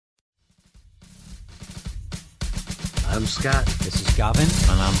I'm Scott. This is Gavin.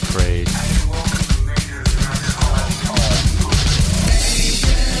 And I'm Craig.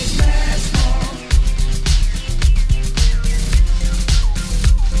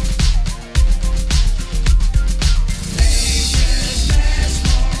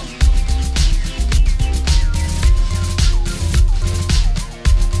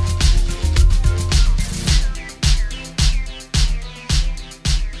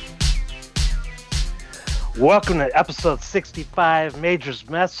 Welcome to episode 65, Major's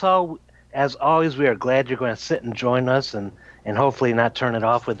Mess Hall. As always, we are glad you're going to sit and join us and hopefully not turn it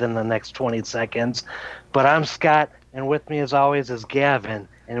off within the next 20 seconds. But I'm Scott, and with me as always is Gavin,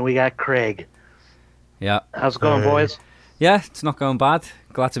 and we got Craig. Yeah. How's it going, boys? Yeah, it's not going bad.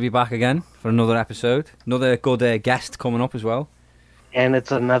 Glad to be back again for another episode. Another good guest coming up as well. And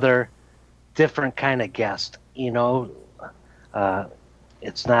it's another different kind of guest. You know,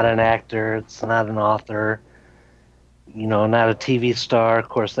 it's not an actor, it's not an author. You know, not a TV star. Of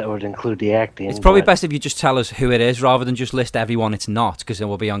course, that would include the acting. It's probably best if you just tell us who it is rather than just list everyone it's not, because it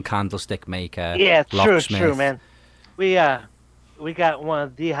will be on Candlestick Maker. Yeah, Locksmith. true, man. We got one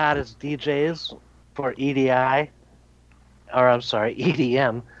of the hottest DJs for EDM,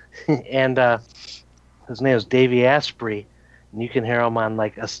 and his name is Davey Asprey, and you can hear him on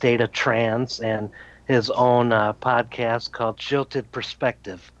like A State of Trance and his own podcast called Jilted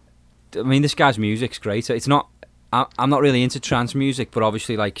Perspective. I mean, this guy's music's great. It's not. I'm not really into trance music, but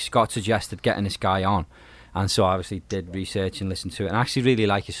obviously, like, Scott suggested getting this guy on, and so I obviously did research and listened to it, and I actually really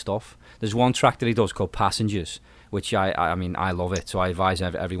like his stuff. There's one track that he does called Passengers, which I mean, I love it, so I advise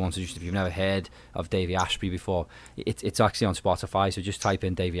everyone to just, if you've never heard of Davey Asprey before, it's actually on Spotify, so just type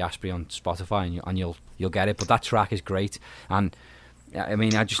in Davey Asprey on Spotify and you'll get it, but that track is great, and I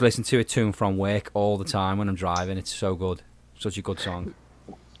mean, I just listen to it to and from work all the time when I'm driving. It's so good. Such a good song.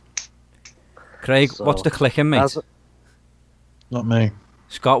 Craig, So, what's the clicking, mate? Not me.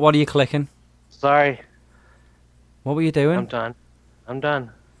 Scott, what are you clicking? Sorry, What were you doing? I'm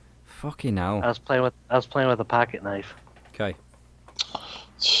done. Fucking hell. I was playing with a pocket knife. Okay.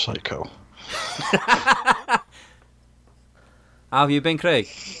 Psycho. How have you been, Craig?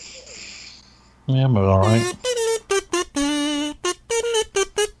 Yeah, I'm alright.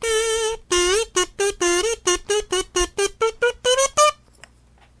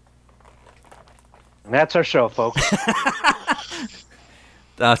 And that's our show, folks.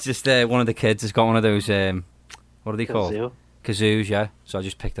 That's just one of the kids has got one of those, what are they called? Kazoo. Kazoos, yeah. So I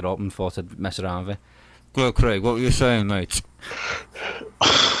just picked it up and thought I'd mess around with it. Well, Craig, what were you saying, mate?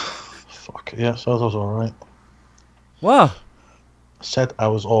 Fuck, yeah, so I was alright. What? I said I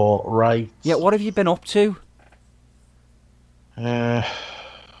was alright. Yeah, what have you been up to?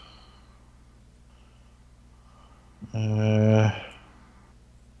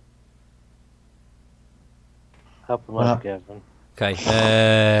 Help him up, Gavin. Okay.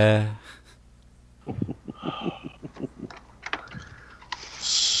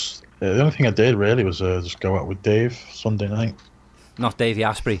 The only thing I did really was just go out with Dave Sunday night. Not Davey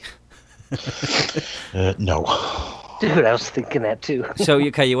Asprey. No. Dude, I was thinking that too. So,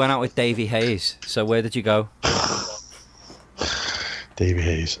 you went out with Davey Hayes. So where did you go? Davey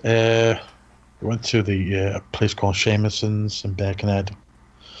Hayes. We went to the place called Shameson's in Birkenhead.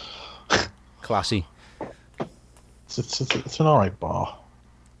 Classy. It's an alright bar.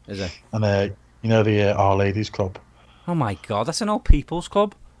 Is it? And you know the Our Ladies Club. Oh my God, that's an old people's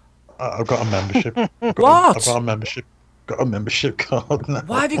club. I've got a membership. What? I've got a membership. Got a membership card now.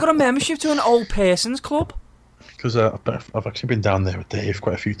 Why have you got a membership to an old person's club? Because I've actually been down there with Dave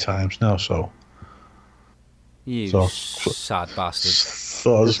quite a few times now, so. You So- sad bastard.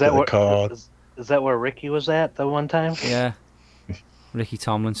 So I just get a card. Is that where Ricky was at the one time? Yeah. Ricky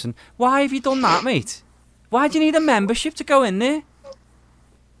Tomlinson. Why have you done that, mate? Why do you need a membership to go in there?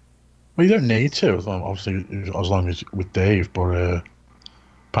 Well, you don't need to, obviously, as long as with Dave. But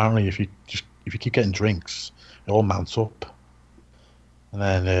apparently, if you keep getting drinks, it all mounts up, and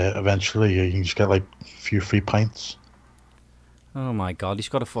then eventually you can just get like a few free pints. Oh my God, he's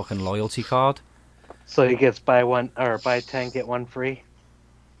got a fucking loyalty card. So he gets buy 10 get one free.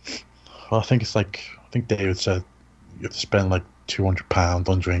 Well, I think David said you have to spend like £200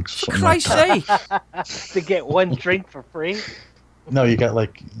 on drinks. For Something like Christ's that. sake! To get one drink for free? No, you get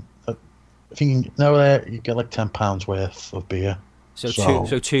like. I think you get like £10 worth of beer.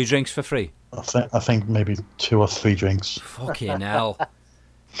 So two drinks for free? I think maybe 2 or 3 drinks. Fucking hell.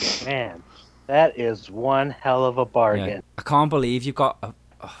 Man, that is one hell of a bargain. Yeah. I can't believe you've got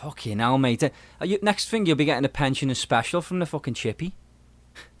a fucking hell, mate. Next thing, you'll be getting a pensioner special from the fucking chippy.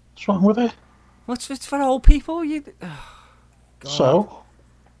 What's wrong with it? What's it's for old people? God. So?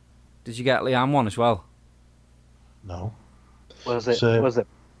 Did you get Leanne one as well? No. Was it So- was it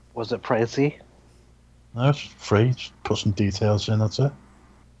pricey? No, it's free. Just put some details in. That's it.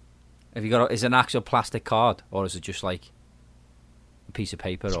 Have you got? Is it an actual plastic card, or is it just like a piece of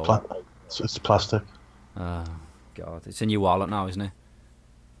paper? It's, Or it's plastic. oh god, it's in your wallet now, isn't it?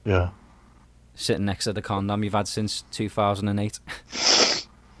 Yeah. Sitting next to the condom you've had since 2008.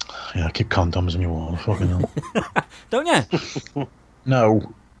 Yeah, I keep condoms in my wallet. Fucking hell. Don't you?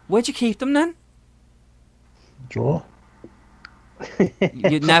 No. Where'd you keep them then? Drawer.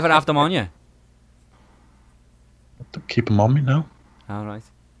 You'd never have them on you. Don't keep them on me now. All right.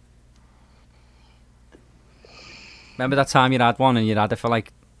 Remember that time you had one and you'd had it for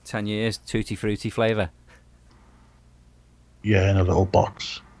like 10 years, Tutti Frutti flavour? Yeah, in a little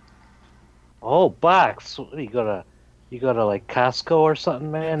box. Oh, box. What, you go to like Costco or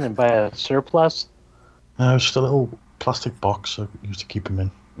something, man, and buy a surplus? No, it's just a little plastic box I used to keep them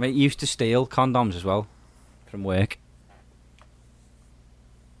in. Mate, you used to steal condoms as well from work.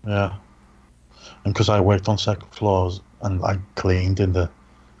 Yeah. And because I worked on second floors and I cleaned in the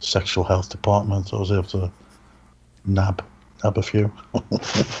sexual health department, I was able to nab a few.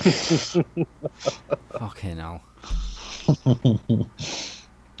 Fucking hell.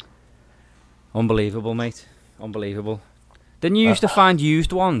 Unbelievable, mate. Unbelievable. Didn't you used to find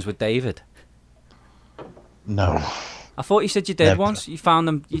used ones with David? No. I thought you said you did Never. once. You found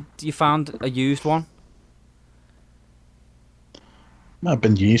them. You found a used one. Might have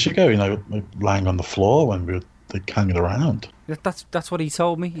been years ago, lying on the floor when we were like, hanging around. That's what he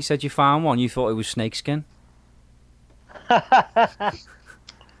told me. He said you found one. You thought it was snakeskin.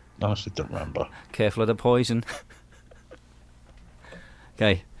 Honestly, don't remember. Careful of the poison.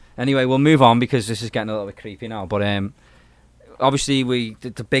 Okay. Anyway, we'll move on because this is getting a little bit creepy now. But obviously,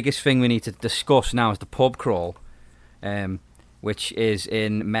 the biggest thing we need to discuss now is the pub crawl, which is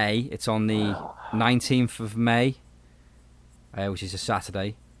in May. It's on the 19th of May, which is a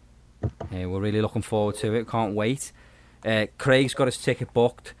Saturday. We're really looking forward to it. Can't wait. Craig's got his ticket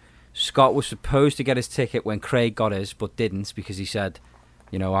booked. Scott was supposed to get his ticket when Craig got his, but didn't because he said,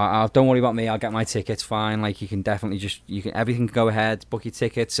 I don't worry about me. I'll get my tickets fine. Like you can definitely everything can go ahead. Book your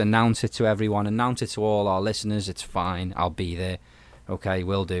tickets. Announce it to everyone. Announce it to all our listeners. It's fine. I'll be there. Okay,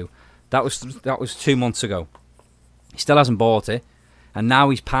 will do. That was 2 months ago. He still hasn't bought it, and now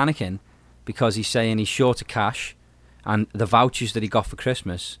he's panicking because he's saying he's short of cash, and the vouchers that he got for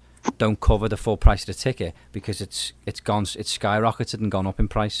Christmas don't cover the full price of the ticket because it's skyrocketed and gone up in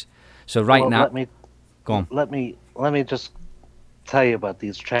price. So now, go on. Let me just tell you about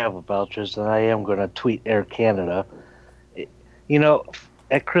these travel vouchers, and I am going to tweet Air Canada.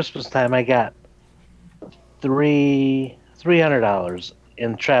 At Christmas time, I got $300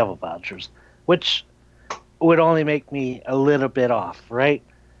 in travel vouchers, which would only make me a little bit off, right?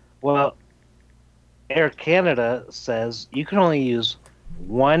 Well, Air Canada says you can only use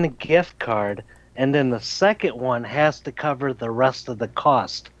one gift card, and then the second one has to cover the rest of the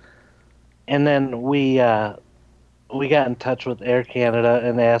cost. And then we got in touch with Air Canada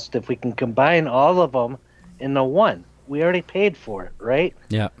and asked if we can combine all of them into one. We already paid for it, right?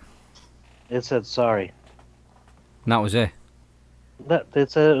 Yeah. It said sorry. And that was it. It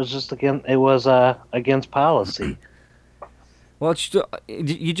said it was just against policy. Well,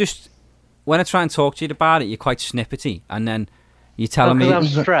 you just when I try and talk to you about it, you're quite snippety, and then you're telling me I'm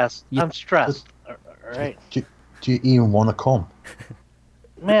stressed. I'm stressed. All right. Do you even want to come?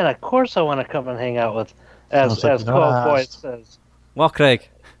 Man, of course I want to come and hang out with, as Sounds like you're not Cold Boy asked. says. What, Craig?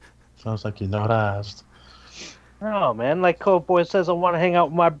 Sounds like you're not asked. No, man, like Cold Boy says, I want to hang out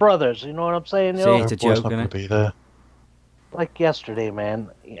with my brothers. You know what I'm saying? See, it's a Boy's joke, not going innit? to be there. Like yesterday, man,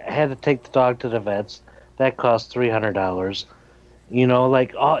 I had to take the dog to the vets. That cost $300.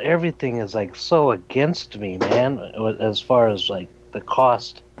 Everything is like so against me, man. As far as like the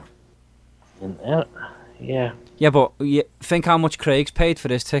cost. And yeah. Yeah, but think how much Craig's paid for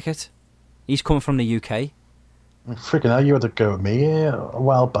his ticket. He's coming from the UK. Freaking hell, you had to go with me here a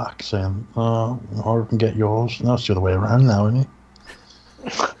while back saying, I can get yours. Now it's the other way around now, isn't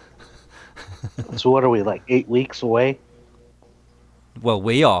it? So what are we, like 8 weeks away? Well,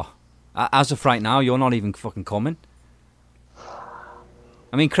 we are. As of right now, you're not even fucking coming.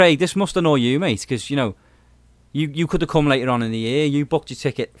 I mean, Craig, this must annoy you, mate, because, you could have come later on in the year. You booked your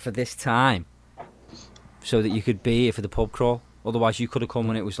ticket for this time so that you could be here for the pub crawl. Otherwise, you could have come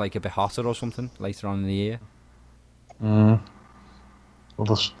when it was, like, a bit hotter or something later on in the year. All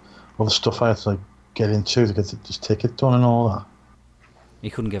the stuff I had to like, get into to get this ticket done and all that.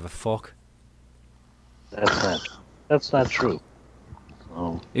 You couldn't give a fuck. That's not true.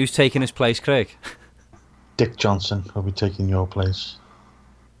 Who's taking his place, Craig? Dick Johnson will be taking your place.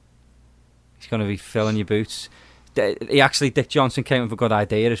 He's going to be filling your boots. Dick Johnson came with a good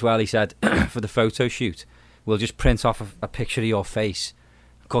idea as well. He said for the photo shoot, we'll just print off a picture of your face,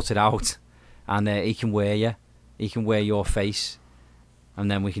 cut it out, and he can wear you. He can wear your face, and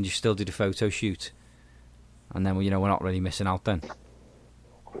then we can just still do the photo shoot, and then we're not really missing out then.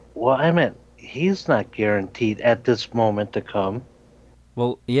 Well, I meant he's not guaranteed at this moment to come.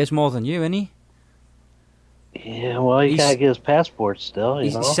 Well, he is more than you, isn't he? Yeah, well, he gotta get his passport still,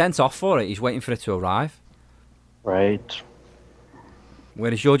 He's sent off for it. He's waiting for it to arrive. Right.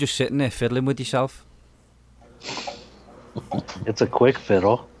 Whereas you're just sitting there fiddling with yourself. It's a quick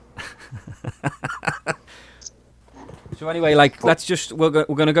fiddle. So anyway, like, we're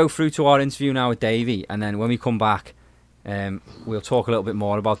going to go through to our interview now with Davey, and then when we come back, we'll talk a little bit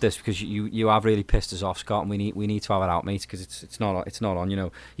more about this, because you have really pissed us off, Scott, and we need to have it out, mate, because it's not on.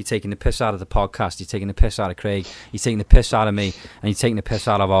 You're taking the piss out of the podcast, you're taking the piss out of Craig, you're taking the piss out of me, and you're taking the piss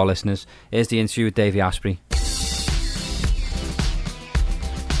out of our listeners. Here's the interview with Davey Asprey.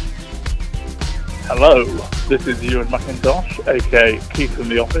 Hello, this is Ewan McIntosh, aka Keith from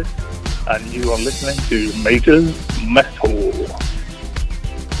The Office, and you are listening to Major's Mess Hall.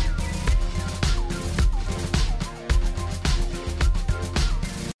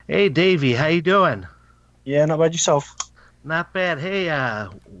 Hey, Davey, how you doing? Yeah, not bad yourself. Not bad. Hey,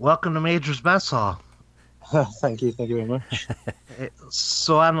 welcome to Major's Mess Hall. Thank you very much.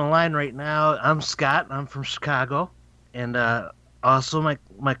 So on the line right now, I'm Scott. I'm from Chicago, and also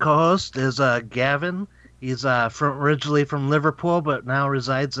my co-host is Gavin. He's originally from Liverpool, but now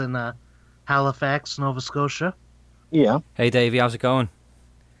resides in Halifax, Nova Scotia. Yeah. Hey, Davey, how's it going?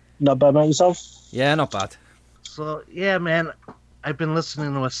 Not bad, mate, yourself? Yeah, not bad. So, yeah, man, I've been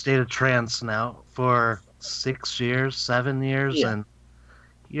listening to A State of Trance now for 7 years, Yeah. and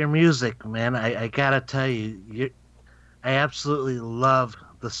your music, man, I gotta tell you, I absolutely love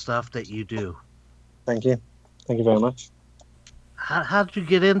the stuff that you do. Thank you. Thank you very much. How did you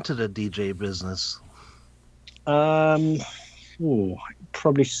get into the DJ business?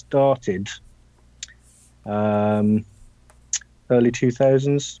 Probably started early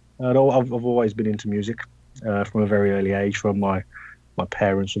 2000s. I've always been into music from a very early age. From my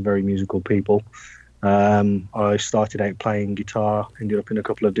parents were very musical people. I started out playing guitar, ended up in a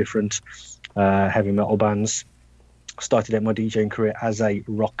couple of different heavy metal bands. Started out my DJing career as a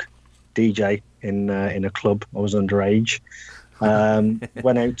rock DJ in a club. I was underage.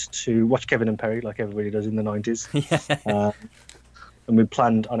 Went out to watch Kevin and Perry like everybody does in the 90s. And we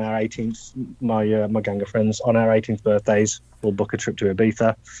planned on our 18th, my gang of friends, on our 18th birthdays, we'll book a trip to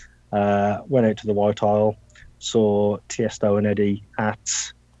Ibiza. Went out to the White Isle, saw Tiesto and Eddie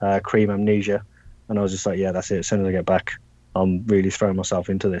at Cream Amnesia, and I was just like, yeah, that's it. As soon as I get back, I'm really throwing myself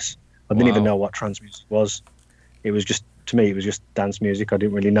into this. I didn't even know what trance music was. It was just, to me, it was just dance music. I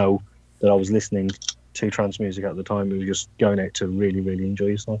didn't really know that I was listening to trance music at the time. It was just going out to really, really enjoy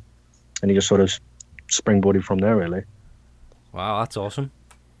yourself. And you just sort of springboarded from there, really. Wow, that's awesome.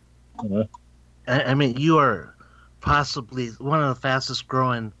 I mean, you are possibly one of the fastest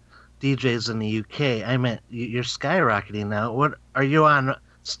growing DJs in the UK. I mean, you're skyrocketing now. What are you on?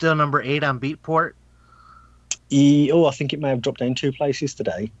 Still number 8 on Beatport? I think it may have dropped down 2 places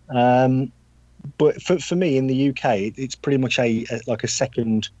today. But for me in the UK, it's pretty much a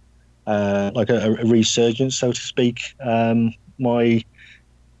second, like a resurgence, so to speak. My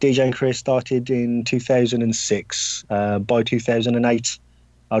DJing career started in 2006. By 2008,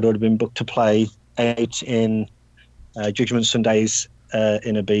 I'd already been booked to play out in Judgment Sundays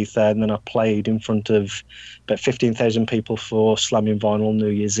in Ibiza, and then I played in front of about 15,000 people for Slamming Vinyl New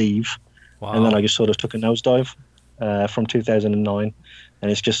Year's Eve. Wow. And then I just sort of took a nosedive from 2009,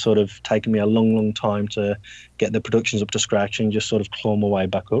 and it's just sort of taken me a long, long time to get the productions up to scratch and just sort of claw my way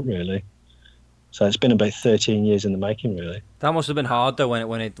back up, really. So it's been about 13 years in the making, really. That must have been hard though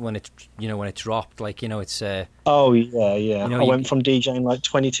when it dropped. Like, it's Oh yeah. You know, I went from DJing like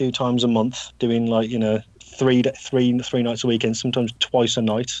 22 times a month, doing like three nights a weekend, sometimes twice a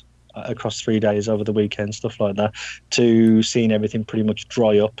night across 3 days over the weekend, stuff like that, to seeing everything pretty much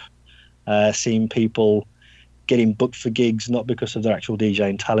dry up, seeing people getting booked for gigs not because of their actual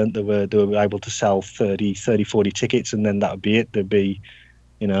DJing talent. They were able to sell 30, 40 tickets, and then that would be it. There'd be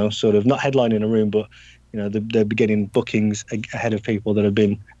sort of not headlining a room, but they'd be getting bookings ahead of people that have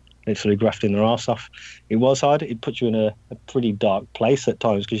been literally grafting their arse off. It was hard. It put you in a pretty dark place at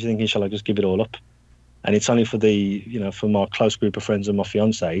times, because you're thinking, shall I just give it all up? And it's only for for my close group of friends and my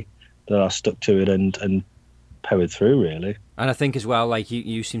fiance that I stuck to it and powered through, really. And I think as well, like,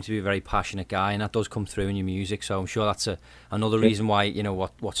 you seem to be a very passionate guy, and that does come through in your music. So I'm sure that's another reason why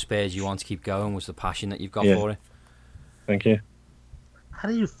what spurs you on to keep going was the passion that you've got for it. Thank you. how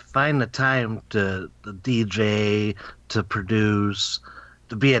do you find the time to DJ, to produce,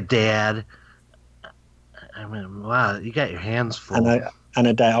 to be a dad? I mean, wow, you got your hands full.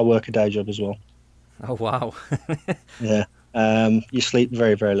 I work a day job as well. Oh wow. Yeah. You sleep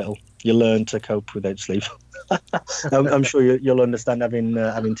very, very little. You learn to cope without sleep. I'm sure you'll understand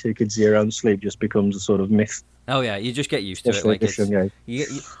having two kids of your own. Sleep just becomes a sort of myth. Oh yeah, you just get used to it. Like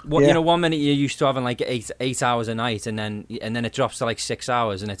yeah. 1 minute you're used to having like eight hours a night, and then it drops to like 6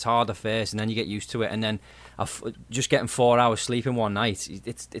 hours, and it's harder first, and then you get used to it, and then just getting 4 hours sleep in one night,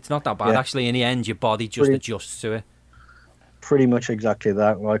 it's not that bad actually. In the end, your body just adjusts to it. Pretty much exactly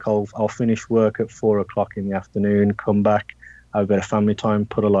that. Like I'll finish work at 4 o'clock in the afternoon, come back, have a bit of family time,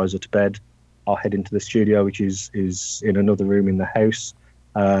 put Eliza to bed. I'll head into the studio, which is in another room in the house.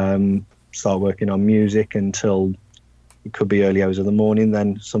 Start working on music until it could be early hours of the morning.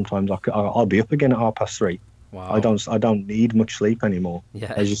 Then sometimes I'll be up again at 3:30. Wow. I don't need much sleep anymore.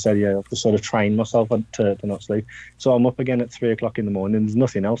 Yeah. As you said, I have to sort of train myself to not sleep. So I'm up again at 3 o'clock in the morning. There's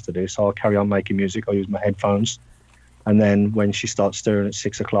nothing else to do, so I'll carry on making music. I'll use my headphones. And then when she starts stirring at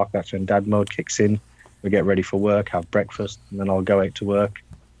 6 o'clock, that's when dad mode kicks in. We get ready for work, have breakfast, and then I'll go out to work.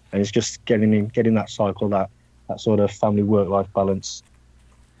 And it's just getting that cycle, that sort of family work-life balance.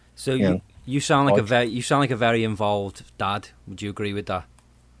 So you sound like a very involved dad. Would you agree with that?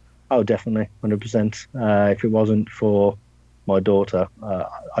 Oh, definitely, 100%. If it wasn't for my daughter,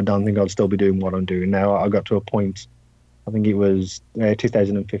 I don't think I'd still be doing what I'm doing now. I got to a point, I think it was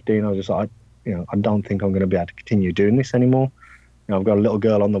 2015. I was just like, I don't think I'm going to be able to continue doing this anymore. I've got a little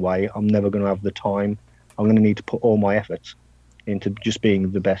girl on the way. I'm never going to have the time. I'm going to need to put all my efforts into just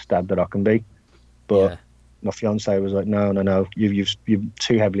being the best dad that I can be. But my fiance was like, no, you've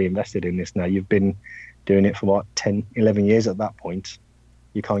too heavily invested in this now. You've been doing it for 10, 11 years at that point.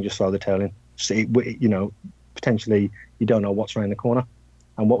 You can't just throw the tail in. So, potentially you don't know what's around the corner.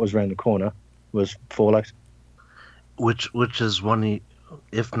 And what was around the corner was Fallout. Which is one of,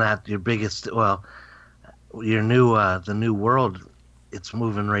 if not your biggest, your new, the New World, it's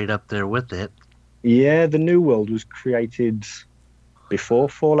moving right up there with it. Yeah, the New World was created before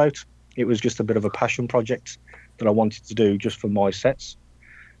Fallout. It was just a bit of a passion project that I wanted to do just for my sets.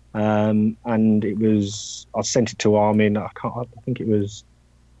 And I sent it to Armin, I think it was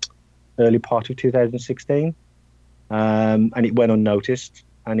early part of 2016. And it went unnoticed.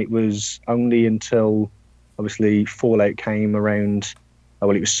 And it was only until, obviously, Fallout came around,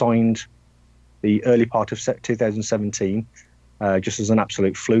 it was signed the early part of 2017, just as an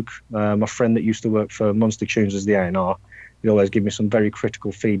absolute fluke. My friend that used to work for Monster Tunes as the A&R, he'd always give me some very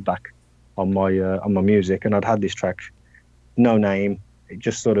critical feedback on my music, and I'd had this track, no name. It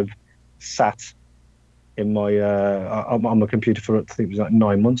just sort of sat in my on my computer for, I think it was like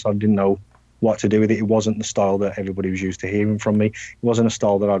 9 months. I didn't know what to do with it. It wasn't the style that everybody was used to hearing from me. It wasn't a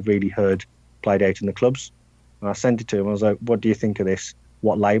style that I'd really heard played out in the clubs. And I sent it to him. I was like, what do you think of this?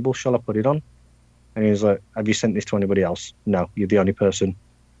 What label shall I put it on? And he was like, have you sent this to anybody else? No, you're the only person,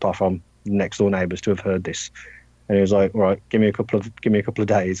 apart from next door neighbours, to have heard this. And he was like, all right, give me a couple of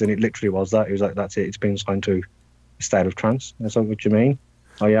days. And it literally was that. He was like, that's it. It's been signed to a state of trance. And I was like, what do you mean?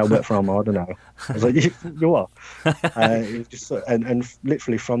 Oh yeah, I work for Armada now. I was like, you are. It was just, and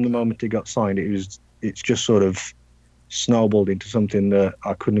literally from the moment it got signed, it's just sort of snowballed into something that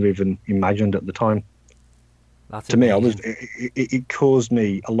I couldn't have even imagined at the time. That's to me, it caused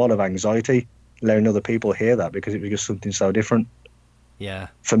me a lot of anxiety letting other people hear that, because it was just something so different. Yeah.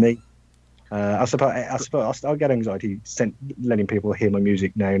 For me, I suppose I'll get anxiety letting people hear my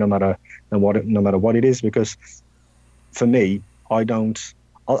music now, no matter what it is, because for me,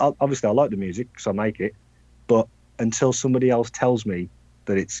 obviously I like the music, so I make it, but until somebody else tells me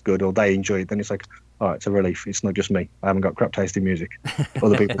that it's good or they enjoy it, then it's like, all right, it's a relief. It's not just me. I haven't got crap tasting music.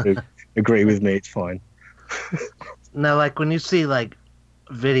 Other people who agree with me, it's fine. Now, like when you see like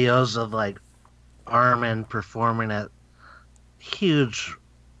videos of like Armin performing at huge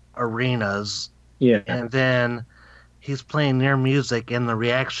arenas, and then he's playing your music and the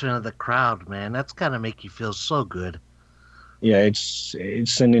reaction of the crowd, man, that's gotta make you feel so good. Yeah, it's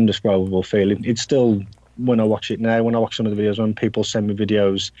an indescribable feeling. It's still, when I watch it now, when I watch some of the videos, when people send me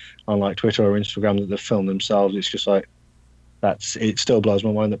videos on like Twitter or Instagram that they've filmed themselves, it's just like, it still blows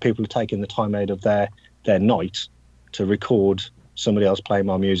my mind that people are taking the time out of their night to record somebody else playing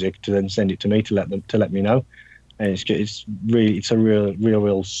my music to then send it to me to let me know. And it's a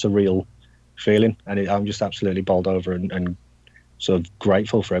real surreal feeling, and I'm just absolutely bowled over and sort of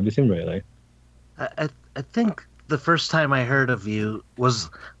grateful for everything, really. I think the first time I heard of you was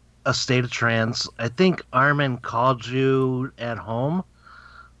A State of Trance. I think Armin called you at home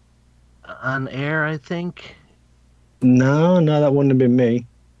on air, I think. No, that wouldn't have been me.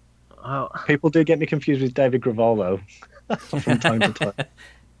 Oh, People do get me confused with David Gravol, though, from time to time.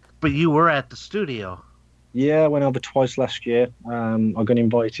 but you were at the studio. Yeah, I went over twice last year. I got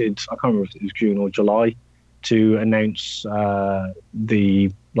invited, I can't remember if it was June or July, to announce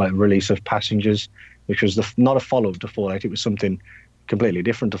the release of Passengers, which was not a follow-up to Fallout. It was something completely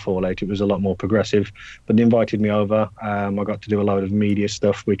different to Fallout. It was a lot more progressive. But they invited me over. I got to do a load of media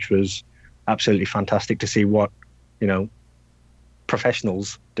stuff, which was absolutely fantastic to see what,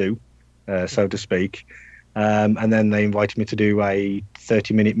 professionals do, so to speak. And then they invited me to do a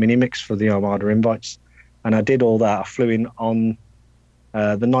 30-minute mini mix for the Armada Invites. And I did all that. I flew in on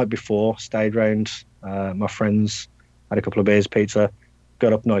the night before, stayed round my friends, had a couple of beers, pizza,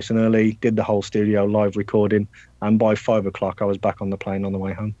 got up nice and early, did the whole studio live recording, and by 5 o'clock I was back on the plane on the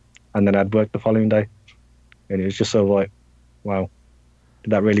way home. And then I'd work the following day. And it was just sort of like, wow, did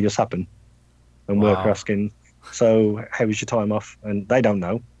that really just happen? And Wow. work are asking, so how was your time off? And they don't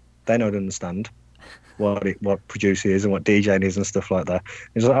know. They don't understand what producing is and what DJing is and stuff like that.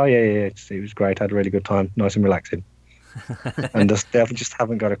 It's like, oh yeah, it was great. I had a really good time, nice and relaxing. And they just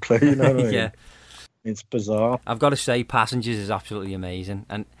haven't got a clue, you know what I mean? Yeah. It's bizarre. I've got to say, Passengers is absolutely amazing,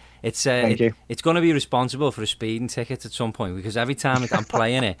 and it's Thank you. it's going to be responsible for a speeding ticket at some point, because every time I'm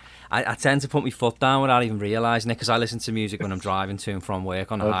playing it, I tend to put my foot down without even realising it, because I listen to music when I'm driving to and from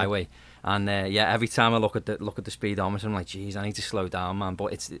work on the highway, and every time I look at the speedometer, I'm like, geez, I need to slow down, man.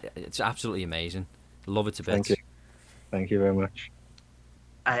 But it's absolutely amazing. Love it to bits. Thank you very much.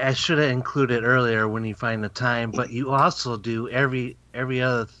 I should have included earlier when you find the time, but you also do every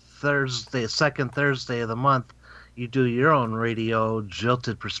other Thursday, second Thursday of the month, you do your own radio,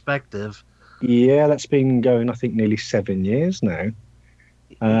 Jilted Perspective. Yeah, that's been going, I think, nearly 7 years now.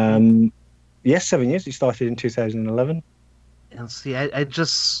 Yes, 7 years. It started in 2011. And see, I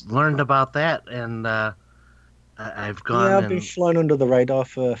just learned about that, and I've gone. Yeah, I've been flying under the radar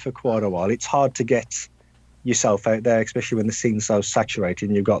for quite a while. It's hard to get yourself out there, especially when the scene's so saturated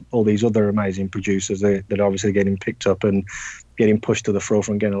and you've got all these other amazing producers that are obviously getting picked up and getting pushed to the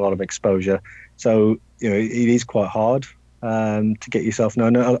forefront, getting a lot of exposure. So, it is quite hard to get yourself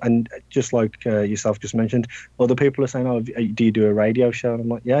known. And just like yourself just mentioned, other people are saying, oh, do you do a radio show? And I'm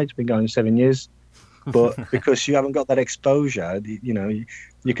like, yeah, it's been going 7 years. But because you haven't got that exposure, you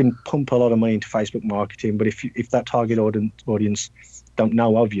can pump a lot of money into Facebook marketing, but if that target audience don't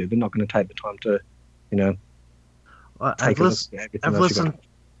know of you, they're not going to take the time to, Well, take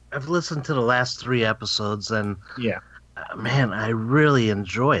I've listened to the last 3 episodes, and yeah, man, I really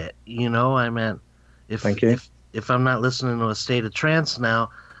enjoy it. Thank you. If I'm not listening to A State of Trance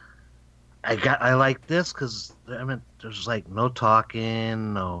now, I like this because there's like no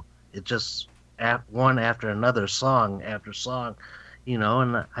talking, it just one after another, song after song, and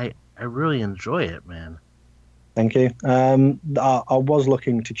I really enjoy it, man. Thank you. I was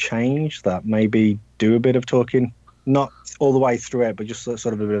looking to change that, maybe do a bit of talking, not all the way through it, but just sort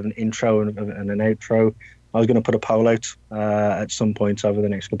of a bit of an intro and an outro. I was going to put a poll out at some point over the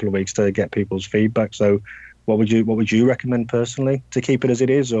next couple of weeks to get people's feedback. So what would you recommend personally, to keep it as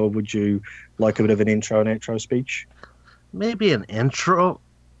it is, or would you like a bit of an intro and outro speech? Maybe an intro.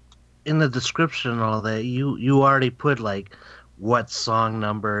 In the description and all that, you already put like what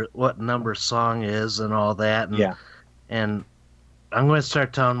number song is and all that, and Yeah. And I'm going to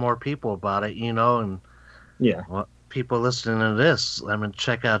start telling more people about it, and Yeah. well, people listening to this,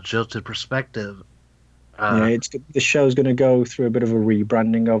 check out Jilted Perspective. The show's going to go through a bit of a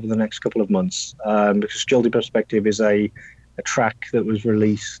rebranding over the next couple of months, because Jilted Perspective is a track that was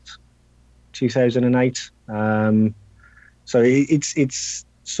released 2008. So it's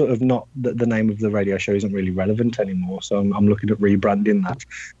sort of not the name of the radio show isn't really relevant anymore. So I'm looking at rebranding that,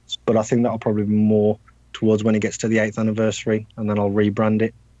 but I think that'll probably be more towards when it gets to the 8th anniversary, and then I'll rebrand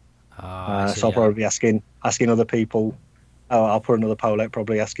it. So I'll probably be asking other people. I'll put another poll out,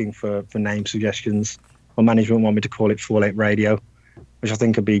 probably asking for name suggestions. My management want me to call it Fallout Radio, which I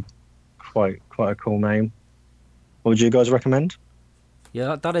think could be quite a cool name. What would you guys recommend?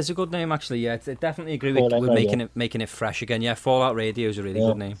 Yeah, that is a good name, actually. Yeah, I definitely agree with Fallout Radio. making it fresh again. Yeah, Fallout Radio is a really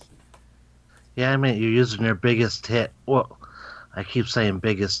good name. Yeah, you're using your biggest hit. Well, I keep saying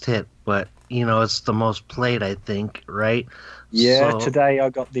biggest hit, but it's the most played, I think, right? Yeah, So- today I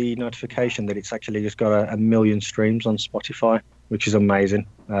got the notification that it's actually just got a million streams on Spotify, which is amazing.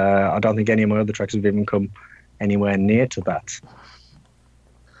 I don't think any of my other tracks have even come anywhere near to that.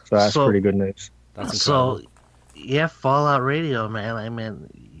 So that's pretty good news. That's incredible. So, yeah, Fallout Radio, man.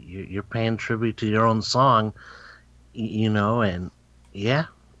 You're paying tribute to your own song, and yeah,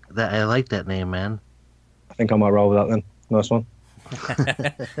 I like that name, man. I think I might roll with that then. Nice one.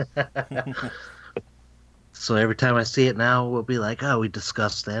 So every time I see it now, we'll be like, "Oh, we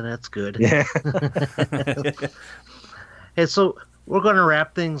discussed that. That's good." Yeah. Hey, so we're going to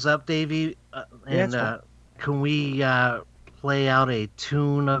wrap things up, Davey, and fine. can we play out a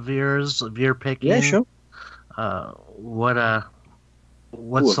tune of yours, of your picking? Yeah, sure. What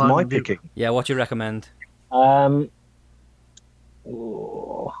Ooh, song? my do you- picking. Yeah, what do you recommend? I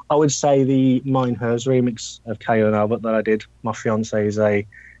would say the Mine Hers remix of KO and Albert that I did. My fiance is a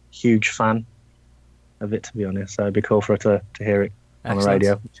huge fan of it, to be honest. So it'd be cool for her to hear it on the Excellent.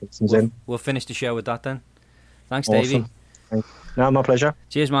 radio. She listens in. We'll finish the show with that then. Thanks, Awesome. Davey. No, my pleasure.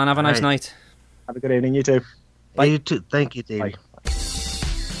 Cheers, man. Have a nice Right. night. Have a good evening, you too. Bye. You too. Thank you, Davey. Bye.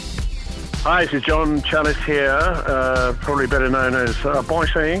 Hi, this is John Chalice here, probably better known as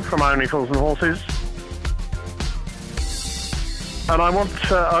Boise from Only Fools and Horses. And I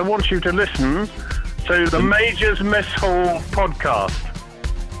want you to listen to the Major's Mess Hall podcast.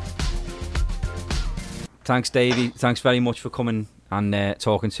 Thanks, Davey. Thanks very much for coming and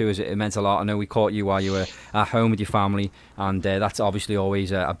talking to us. It meant a lot. I know we caught you while you were at home with your family, and that's obviously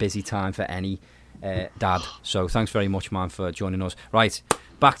always a busy time for any dad. So thanks very much, man, for joining us. Right,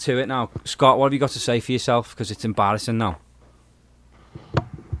 back to it now. Scott, what have you got to say for yourself? Because it's embarrassing now.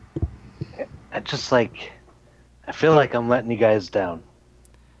 I feel like I'm letting you guys down.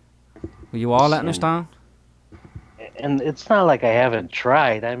 Well, you are letting us down? And it's not like I haven't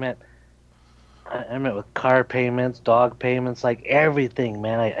tried. I meant with car payments, dog payments, like everything,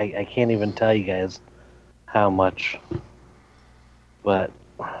 man. I can't even tell you guys how much. But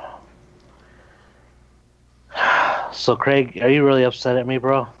so, Craig, are you really upset at me,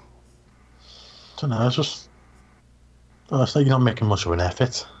 bro? I don't know. It's just it's like you're not making much of an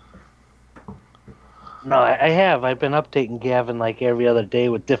effort. No, I have. I've been updating Gavin like every other day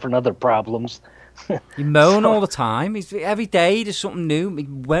with different other problems. You moan all the time. Every day there's something new.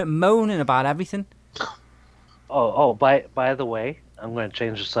 Moaning about everything. By the way, I'm going to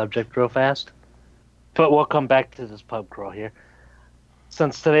change the subject real fast. But we'll come back to this pub crawl here.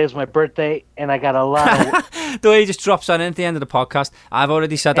 Since today is my birthday, and I got a lot of... The way he just drops on in at the end of the podcast. I've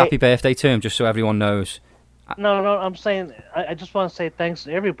already said happy birthday to him, just so everyone knows. No, I'm saying... I just want to say thanks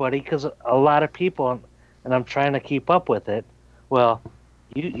to everybody, because a lot of people, and I'm trying to keep up with it. Well,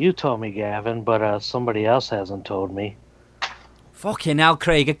 you told me, Gavin, but somebody else hasn't told me. Fucking hell,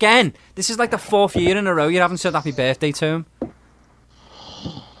 Craig, again! This is like the 4th year in a row you haven't said happy birthday to him.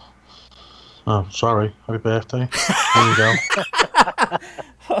 Oh, sorry. Happy birthday. There you go.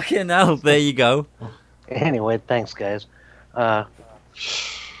 Fucking hell, there you go. Anyway, thanks, guys. Now,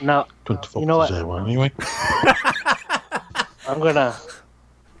 You know what? Anyway. I'm gonna...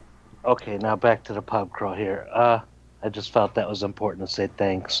 Okay, now back to the pub crawl here. I just felt that was important to say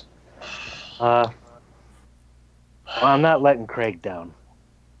thanks. Well, I'm not letting Craig down.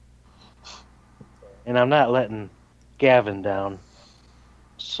 And I'm not letting Gavin down.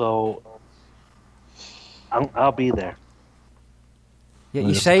 So, I'll be there. Yeah, You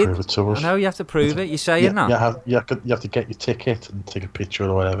you have say to it. prove it to us. I know you have to prove it. You say it now. You have to get your ticket and take a picture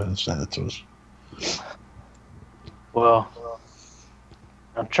or whatever and send it to us. Well,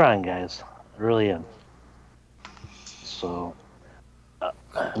 I'm trying, guys. I really am. So,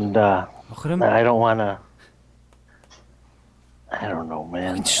 and Look at him. I don't want to... I don't know,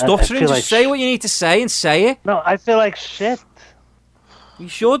 man. Stuttering, I feel just like say what you need to say and say it. No, I feel like shit. You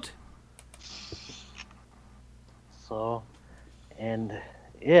should. So, and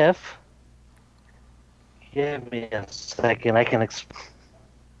if... Give me a second, I can... If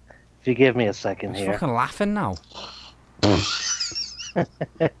you give me a second He's here. fucking laughing now.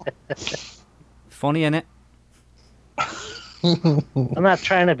 Funny, innit? I'm not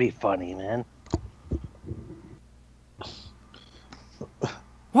trying to be funny, man.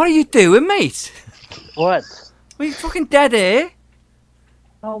 What are you doing, mate? What? Are you fucking dead here?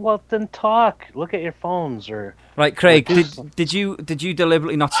 Oh, well, then talk. Look at your phones, or... Right, Craig. do Did you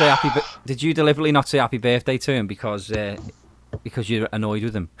deliberately not say Did you deliberately not say happy birthday to him because you're annoyed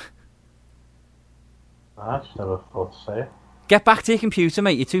with him? I just never thought to say it. Get back to your computer,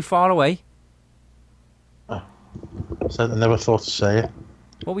 mate. You're too far away. I said I never thought to say it.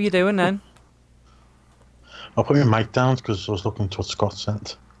 What were you doing then? I put my mic down because I was looking to what Scott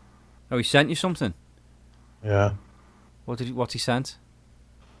sent. Oh, he sent you something. Yeah. What's he sent?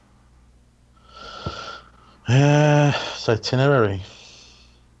 It's itinerary.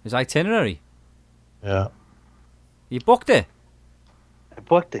 His itinerary. Yeah. You booked it. I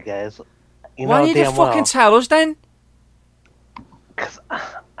booked it, guys. Why didn't you fucking tell us then? Because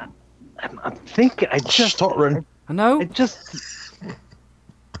I'm thinking, I just... Stuttering. I know. I just...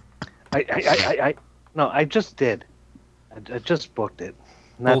 I just did. I just booked it.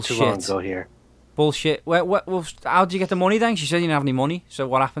 Not too long Bullshit. ago here. Bullshit. Well, how did you get the money then? She said you didn't have any money. So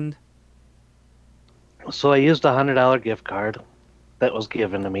what happened? So I used a $100 gift card that was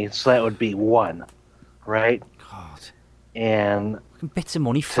given to me. So that would be one, right? God. And Bits of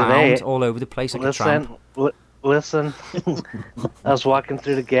money today, found all over the place like a tramp. Listen. I was walking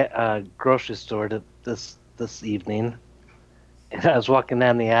through the grocery store this evening, and I was walking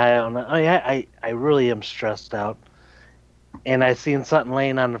down the aisle, and I really am stressed out. And I seen something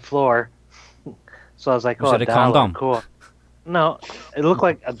laying on the floor, so I was like, Was it a $1, condom? cool. No, it looked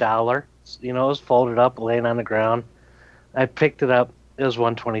like $1. You know, it was folded up, laying on the ground. I picked it up. It was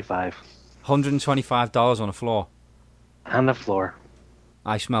 $125 $125 on the floor. on the floor.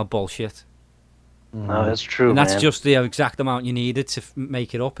 I smell bullshit. No, it's true, And that's man. just the exact amount you needed to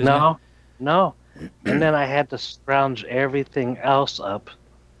make it up, isn't it? No. And then I had to scrounge everything else up.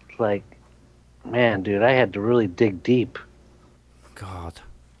 Like, man, dude, I had to really dig deep. God.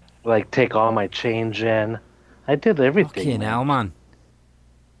 Like, take all my change in. I did everything. Fucking man. hell, man.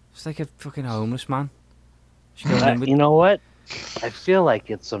 It's like a fucking homeless man. Just going in with- You know what? I feel like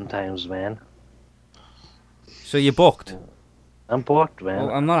it sometimes, man. So you're booked? I'm booked, man.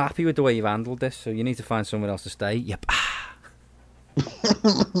 Well, I'm not happy with the way you've handled this, so you need to find somewhere else to stay. Yep.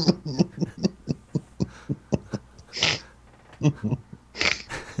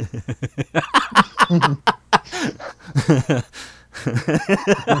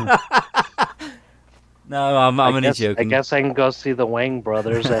 No, I'm only joking. I guess I can go see the Wang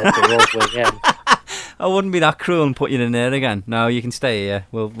brothers at the Rosewood Inn. I wouldn't be that cruel and put you in there again. No, you can stay here.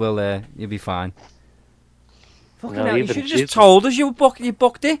 We'll you'll be fine. Fucking No, hell, you even should have just Jesus- told us you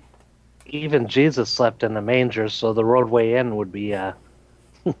booked it. Even Jesus slept in the manger, so the Roadway Inn would be.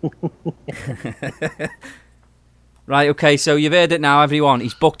 Right, okay, so you've heard it now, everyone.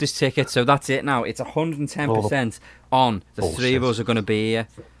 He's booked his ticket, so that's it now. It's 110% on. The three of us are going to be here.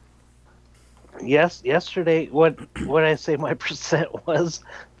 Yes, yesterday, what I say my percent was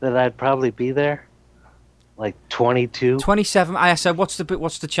that I'd probably be there, like 22. 27. I said, what's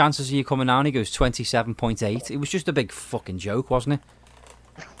the chances of you coming down? He goes 27.8. It was just a big fucking joke, wasn't it?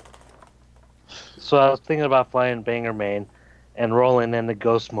 So I was thinking about flying Bangor, Maine, and rolling in the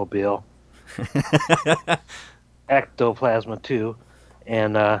Ghostmobile, Ectoplasma 2,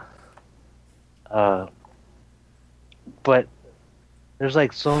 and but there's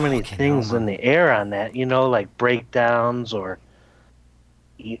like so many Fucking things hell, in man. the air on that, you know, like breakdowns or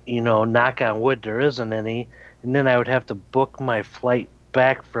you know, knock on wood, there isn't any, and then I would have to book my flight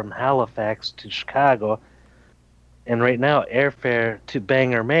back from Halifax to Chicago, and right now airfare to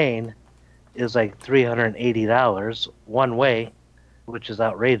Bangor, Maine is like $380 one way, which is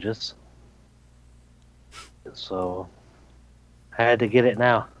outrageous. So I had to get it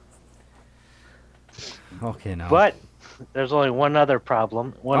now. Okay, no. But there's only one other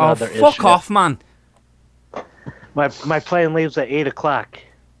problem. One oh, other fuck issue. off, man. My plane leaves at 8 o'clock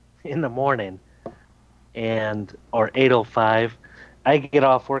in the morning, or 8:05. I get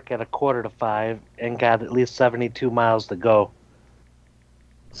off work at 4:45 and got at least 72 miles to go.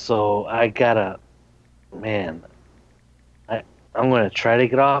 So I gotta, man, I'm gonna try to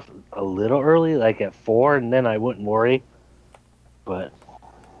get off a little early, like at 4, and then I wouldn't worry. But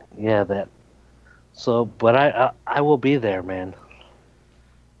yeah, that. So, but I will be there, man.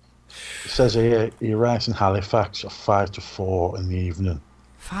 It says here he arrives in Halifax at 5 to 4 in the evening.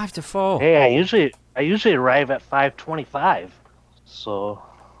 5 to 4. Hey, I usually arrive at 5:25, so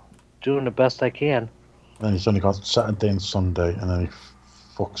doing the best I can. Then he's only got Saturday and Sunday, and then he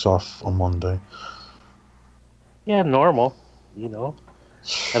fucks off on Monday. Yeah, normal, you know.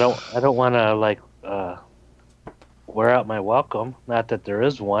 I don't want to like wear out my welcome. Not that there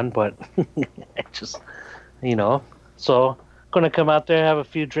is one, but I just, you know. So gonna come out there, have a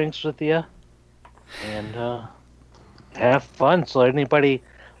few drinks with you, and have fun. So anybody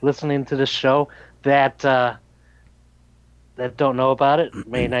listening to this show that don't know about it,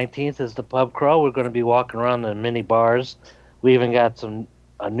 May 19th is the pub crawl. We're going to be walking around the mini bars. We even got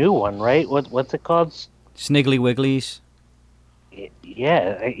a new one, right? What's it called? Sniggly Wigglies.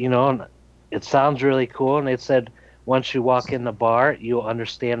 Yeah, you know, and it sounds really cool. And they said once you walk in the bar, you'll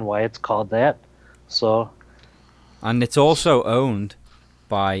understand why it's called that. So, And it's also owned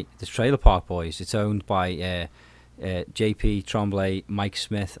by the Trailer Park Boys. It's owned by JP Tremblay, Mike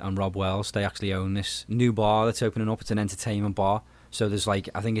Smith, and Rob Wells. They actually own this new bar that's opening up. It's an entertainment bar. So there's like,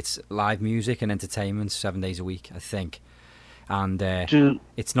 I think it's live music and entertainment 7 days a week, I think. And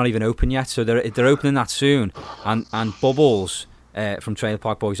it's not even open yet. So they're opening that soon. And Bubbles from Trailer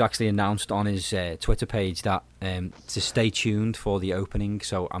Park Boys actually announced on his Twitter page that to stay tuned for the opening.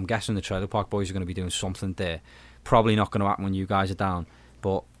 So I'm guessing the Trailer Park Boys are going to be doing something there. Probably not going to happen when you guys are down,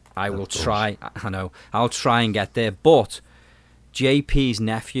 but I will try. I know. I'll try and get there. But JP's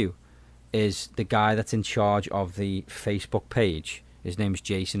nephew is the guy that's in charge of the Facebook page. His name's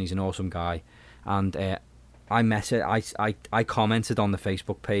Jason. He's an awesome guy. And I commented on the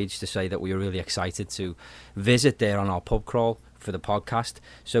Facebook page to say that we were really excited to visit there on our pub crawl for the podcast.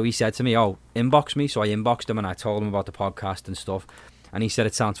 So he said to me, "Oh, inbox me." So I inboxed him and I told him about the podcast and stuff. And he said,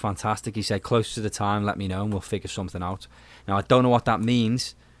 "It sounds fantastic." He said, "Close to the time, let me know and we'll figure something out." Now, I don't know what that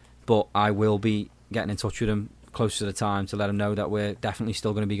means, but I will be getting in touch with him close to the time to let him know that we're definitely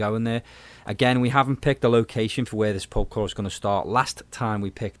still going to be going there. Again, we haven't picked a location for where this pub crawl is going to start. Last time we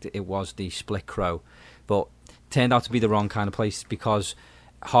picked it was the Split Crow, but turned out to be the wrong kind of place because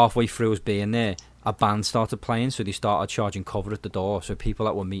halfway through us being there, a band started playing, so they started charging cover at the door. So people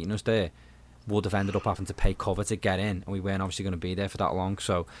that were meeting us there would have ended up having to pay cover to get in, and we weren't obviously going to be there for that long.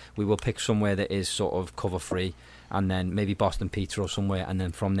 So we will pick somewhere that is sort of cover free, and then maybe Boston Pizza or somewhere, and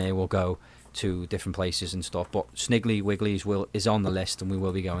then from there we'll go to different places and stuff. But Sniggly Wiggly's is on the list, and we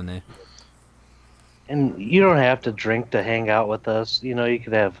will be going there. And you don't have to drink to hang out with us. You know, you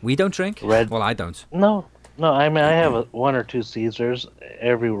could have. We don't drink. Well, I don't. No. I mean, I have one or two Caesars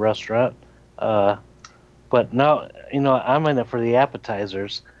every restaurant. But no, you know, I'm in it for the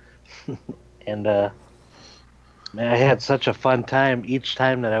appetizers. And man, I had such a fun time each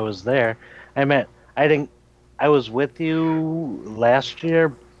time that I was there. I was with you last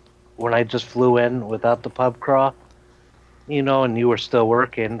year when I just flew in without the pub crawl, you know, and you were still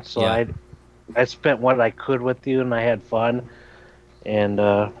working. So yeah. I spent what I could with you, and I had fun. And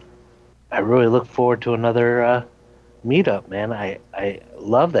I really look forward to another meetup, man. I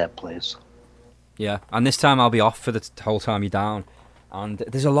love that place. Yeah, and this time I'll be off for the whole time you're down. And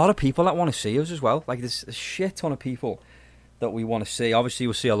there's a lot of people that want to see us as well. Like, there's a shit ton of people that we want to see. Obviously,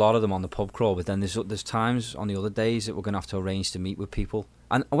 we'll see a lot of them on the pub crawl, but then there's times on the other days that we're going to have to arrange to meet with people.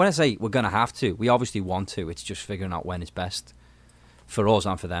 And when I say we're going to have to, we obviously want to. It's just figuring out when it's best for us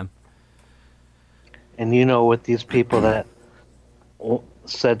and for them. And you know, with these people that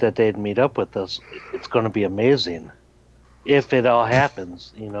said that they'd meet up with us, it's going to be amazing if it all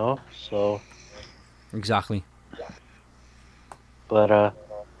happens, you know. So exactly. But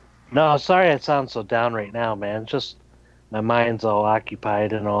no, sorry I sound so down right now, man. Just my mind's all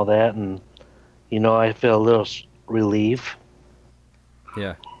occupied and all that, and you know, I feel a little relief.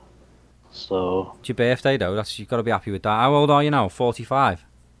 Yeah. So it's your birthday though. You've got to be happy with that. How old are you now? 45.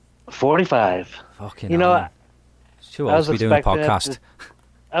 45. Fucking you know, hell. It's too old to be doing a podcast.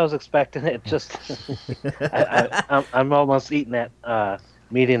 I was expecting it. Just I'm almost meeting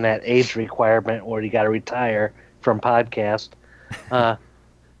that age requirement where you got to retire from podcast. No,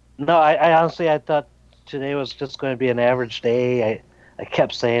 I honestly I thought today was just going to be an average day. I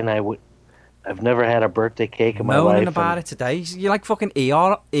kept saying I've never had a birthday cake in my life. Moaning about it today. You're like fucking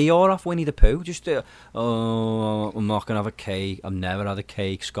Eeyore off Winnie the Pooh. Just I'm not gonna have a cake. I've never had a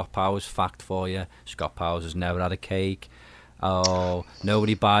cake. Scott Powers fact for you. Scott Powers has never had a cake. Oh,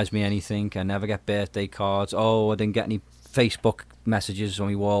 nobody buys me anything. I never get birthday cards. Oh, I didn't get any Facebook messages on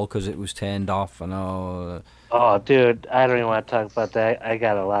my wall because it was turned off. And oh, dude, I don't even want to talk about that. I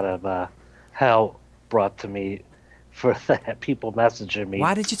got a lot of hell brought to me for that. People messaging me.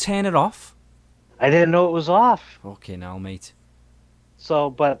 Why did you turn it off? I didn't know it was off. Okay, now, mate.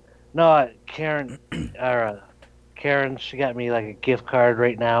 So, but no, Karen, she got me like a gift card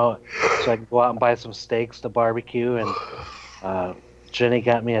right now, so I can go out and buy some steaks to barbecue. And Jenny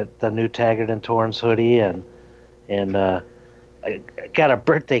got me the new Taggart and Torrance hoodie, and I got a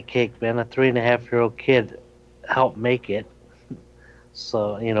birthday cake, man. A 3.5-year-old kid helped make it.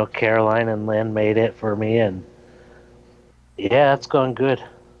 So, you know, Caroline and Lynn made it for me, and yeah, it's going good.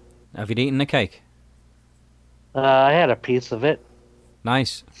 Have you eaten the cake? I had a piece of it.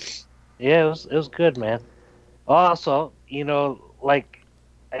 Nice. Yeah, it was good, man. Also, you know, like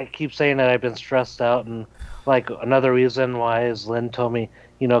I keep saying that I've been stressed out, and like another reason why is Lynn told me,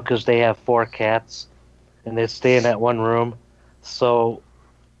 you know, because they have 4 cats and they stay in that one room. So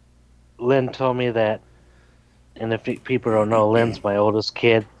Lynn told me that, and if people don't know, Lynn's my oldest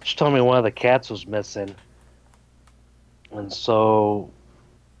kid. She told me one of the cats was missing, and so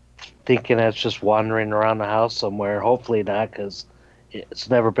thinking it's just wandering around the house somewhere. Hopefully not, because it's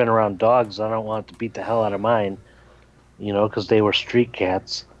never been around dogs. I don't want it to beat the hell out of mine, you know, because they were street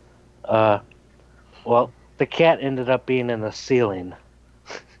cats. Well, the cat ended up being in the ceiling.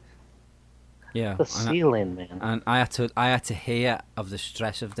 Yeah, the ceiling, man. And I had to hear of the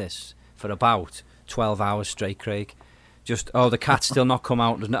stress of this for about 12 hours straight, Craig. Just, the cat's still not come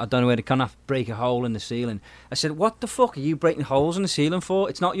out. I don't know where to kind of break a hole in the ceiling. I said, what the fuck are you breaking holes in the ceiling for?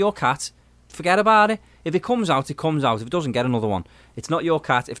 It's not your cat. forget about it. If it comes out, it comes out. If it doesn't, get another one. It's not your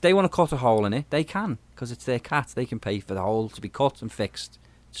cat. If they want to cut a hole in it, they can, because it's their cat. They can pay for the hole to be cut and fixed,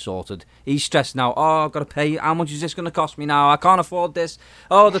 sorted. He's stressed now. Oh, I've got to pay. How much is this going to cost me now? I can't afford this.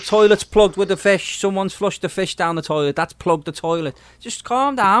 Oh, the toilet's plugged with the fish. Someone's flushed the fish down the toilet. That's plugged the toilet. Just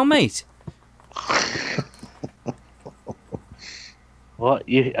calm down, mate. Well,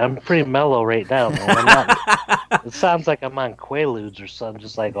 I'm pretty mellow right now, man. It sounds like I'm on Quaaludes or something,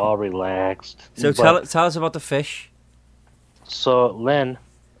 just like all relaxed. So tell us about the fish. So Lynn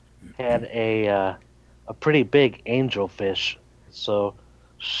had a pretty big angelfish. So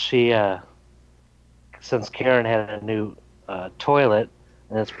she, since Karen had a new toilet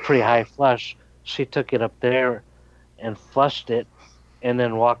and it's pretty high flush, she took it up there and flushed it, and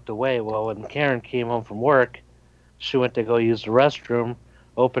then walked away. Well, when Karen came home from work, she went to go use the restroom,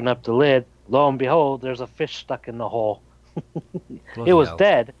 opened up the lid. Lo and behold, there's a fish stuck in the hole. It was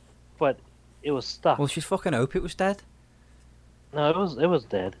dead, but it was stuck. Well, she'd fucking hope it was dead. No, it was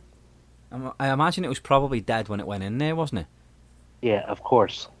dead. I imagine it was probably dead when it went in there, wasn't it? Yeah, of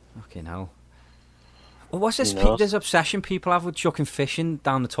course. Fucking hell. Well, what's this obsession people have with chucking fish in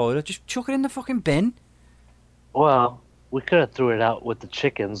down the toilet? Just chuck it in the fucking bin. Well, we could have threw it out with the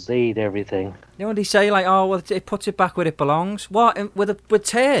chickens. They eat everything. You know what they say, like, oh, well, it puts it back where it belongs. What? With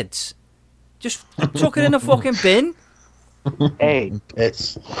turds? Just chuck it in the fucking bin. Hey,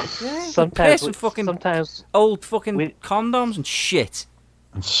 Piss. Yeah, sometimes sometimes old fucking condoms and shit.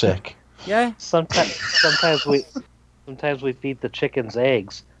 I'm sick. Yeah. Sometimes we feed the chickens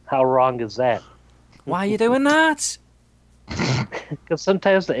eggs. How wrong is that? Why are you doing that? Because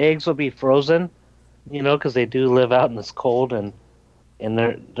sometimes the eggs will be frozen, because they do live out in this cold and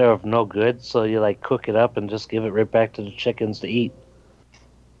they're of no good. So you like cook it up and just give it right back to the chickens to eat.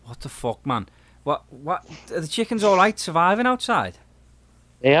 What the fuck, man? What? Are the chickens all right surviving outside?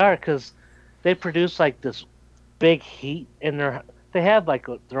 They are, because they produce like this big heat in they have like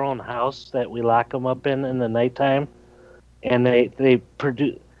their own house that we lock them up in the nighttime, and they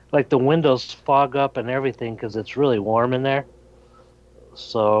produce, like, the windows fog up and everything because it's really warm in there.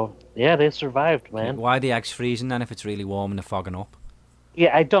 So yeah, they survived, man. Why are the eggs freezing then if it's really warm and they're fogging up?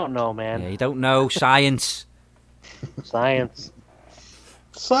 Yeah, I don't know, man. Yeah, you don't know. Science. Science.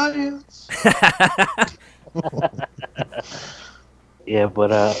 Yeah,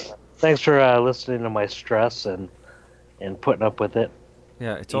 but thanks for listening to my stress and putting up with it.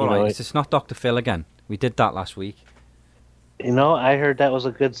 Yeah, it's all right. It's not Dr. Phil again. We did that last week. I heard that was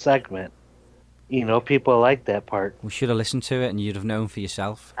a good segment. People like that part. We should have listened to it and you'd have known for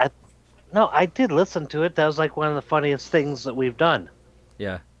yourself. No, I did listen to it. That was like one of the funniest things that we've done.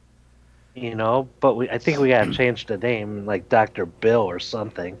 Yeah. But I think we gotta change the name, like Dr. Bill or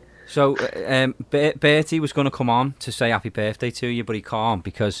something. So, Bertie was going to come on to say happy birthday to you, but he can't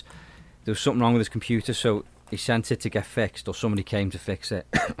because there was something wrong with his computer, so he sent it to get fixed, or somebody came to fix it,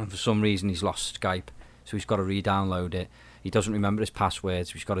 and for some reason he's lost Skype, so he's got to re-download it. He doesn't remember his passwords,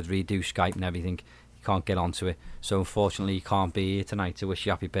 so he's got to redo Skype and everything. He can't get onto it, so unfortunately he can't be here tonight to wish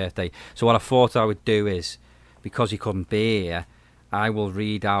you happy birthday. So what I thought I would do is, because he couldn't be here, I will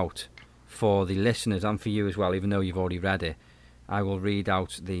read out for the listeners and for you as well, even though you've already read it. I will read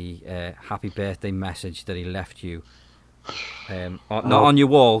out the happy birthday message that he left you. Not on your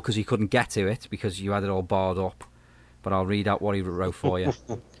wall because he couldn't get to it because you had it all barred up. But I'll read out what he wrote for you.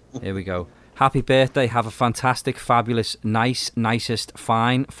 Here we go. Happy birthday. Have a fantastic, fabulous, nice, nicest,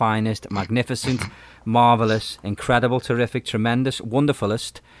 fine, finest, magnificent, marvellous, incredible, terrific, tremendous,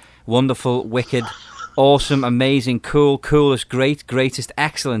 wonderfulest, wonderful, wicked, awesome, amazing, cool, coolest, great, greatest,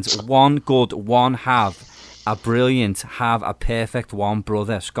 excellent, one good, one have. A brilliant, have a perfect one,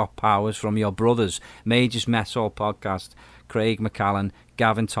 brother. Scott Powers from your brothers. Majors Mess Hall Podcast. Craig McCallan,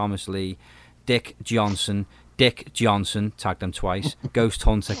 Gavin Thomas Lee, Dick Johnson, tagged them twice. Ghost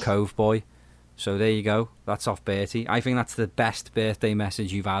Hunter Cove Boy. So there you go. That's off Bertie. I think that's the best birthday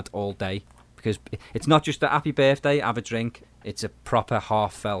message you've had all day. Because it's not just a happy birthday, have a drink. It's a proper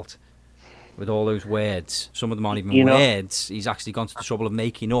heartfelt with all those words. Some of them aren't even words. He's actually gone to the trouble of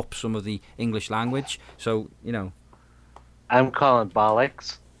making up some of the English language. So, I'm calling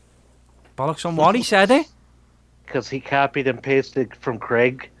bollocks. Bollocks on what? He said it? Because he copied and pasted from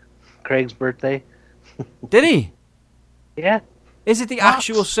Craig's birthday. Did he? Yeah. Is it the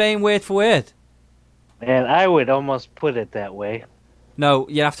actual same word for word? Man, I would almost put it that way. No,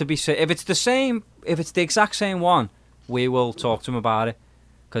 you have to be... If it's the exact same one, we will talk to him about it.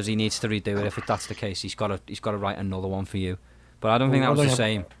 Because he needs to redo it. If that's the case, he's got to write another one for you. But I don't think that was the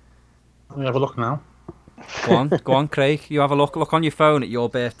same. Let me have a look now. Go on, Craig. You have a look. Look on your phone at your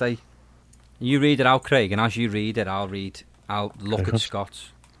birthday. You read it out, Craig, and as you read it, I'll look at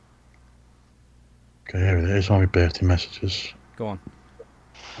Scott's. Okay, here it is. One of my birthday messages. Go on.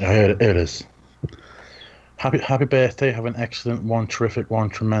 Yeah, here it is. Happy birthday. Have an excellent one, terrific one,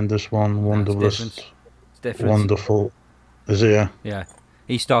 tremendous one, wonderful. It's different. Wonderful. Is it? Yeah. Yeah.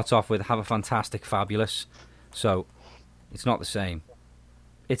 He starts off with have a fantastic, fabulous. So it's not the same.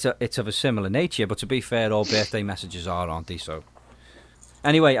 It's of a similar nature, but to be fair, all birthday messages are, aren't they? So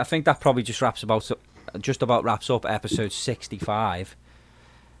anyway, I think that probably just about wraps up episode 65.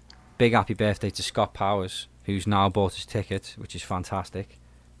 Big happy birthday to Scott Powers, who's now bought his ticket, which is fantastic.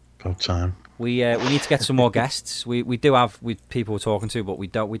 About time. We need to get some more guests. We do have people we're talking to, but we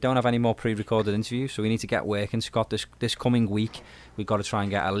don't have any more pre-recorded interviews, so we need to get working, Scott. This coming week, we've got to try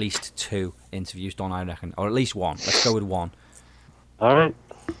and get at least 2 interviews done, I reckon, or at least 1. Let's go with 1. All right.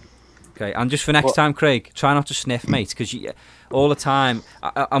 Okay, and just for next time, Craig, try not to sniff, mate, because all the time,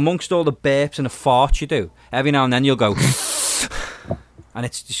 amongst all the burps and the farts you do, every now and then you'll go, and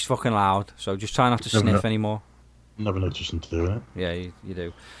it's just fucking loud. So just try not to sniff anymore. Never noticed to do it. Yeah, you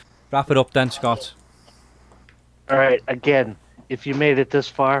do. Wrap it up then, Scott. All right. Again, if you made it this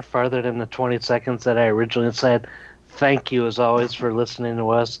far, farther than the 20 seconds that I originally said, thank you as always for listening to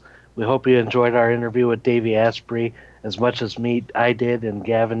us. We hope you enjoyed our interview with Davey Asprey as much as I did and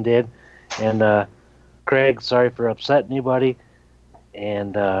Gavin did. And Craig, sorry for upsetting you, buddy.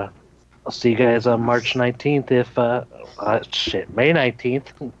 And I'll see you guys on March 19th May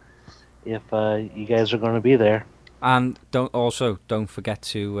 19th if you guys are going to be there. And don't forget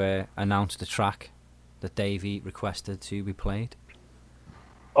to announce the track that Davey requested to be played.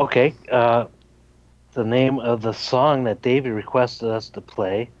 Okay. The name of the song that Davey requested us to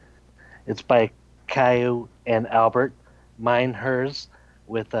play, it's by Caillou and Albert, Mine Hers,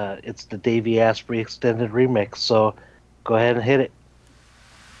 with it's the Davey Asprey extended remix. So go ahead and hit it.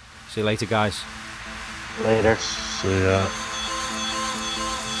 See you later, guys. Later. See ya.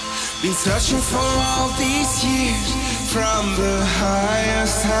 Been searching for all these years, from the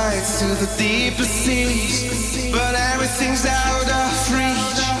highest heights to the deepest seas, but everything's out of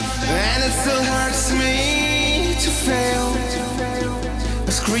reach, and it still hurts me to fail.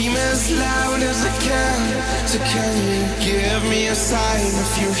 I scream as loud as I can, so can you give me a sign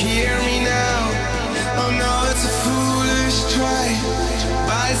if you hear me now? Oh no, it's a foolish try,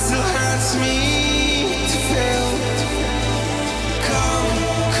 but it still hurts me.